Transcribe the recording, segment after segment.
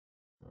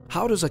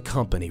How does a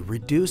company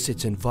reduce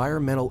its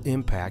environmental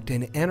impact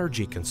and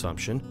energy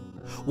consumption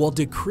while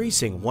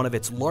decreasing one of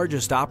its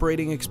largest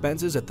operating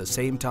expenses at the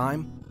same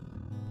time?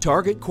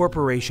 Target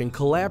Corporation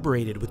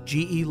collaborated with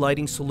GE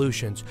Lighting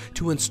Solutions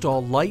to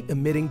install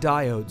light-emitting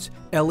diodes,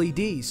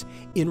 LEDs,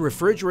 in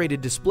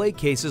refrigerated display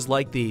cases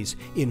like these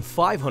in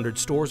 500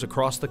 stores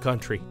across the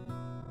country.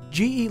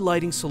 GE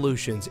Lighting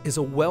Solutions is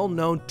a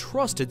well-known,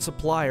 trusted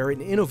supplier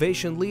and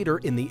innovation leader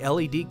in the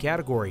LED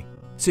category.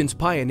 Since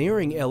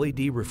pioneering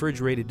LED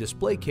refrigerated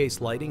display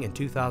case lighting in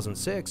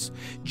 2006,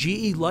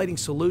 GE Lighting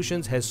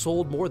Solutions has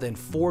sold more than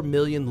 4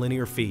 million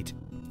linear feet.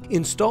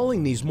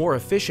 Installing these more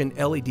efficient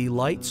LED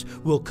lights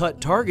will cut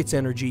Target's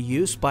energy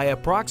use by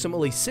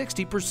approximately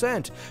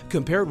 60%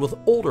 compared with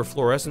older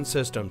fluorescent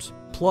systems.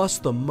 Plus,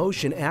 the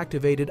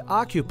motion-activated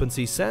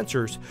occupancy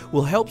sensors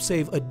will help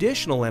save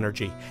additional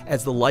energy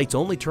as the lights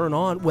only turn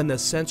on when the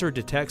sensor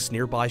detects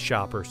nearby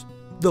shoppers.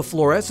 The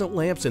fluorescent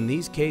lamps in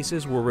these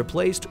cases were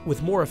replaced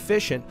with more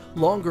efficient,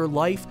 longer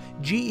life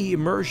GE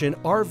Immersion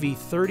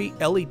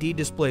RV30 LED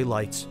display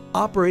lights,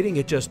 operating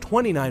at just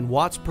 29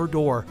 watts per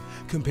door,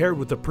 compared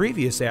with the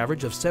previous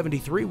average of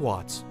 73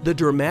 watts. The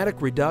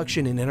dramatic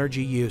reduction in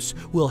energy use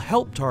will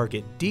help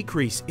Target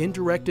decrease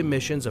indirect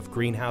emissions of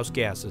greenhouse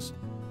gases.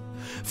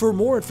 For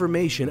more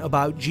information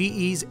about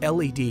GE's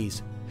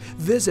LEDs,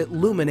 visit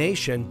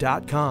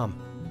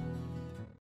lumination.com.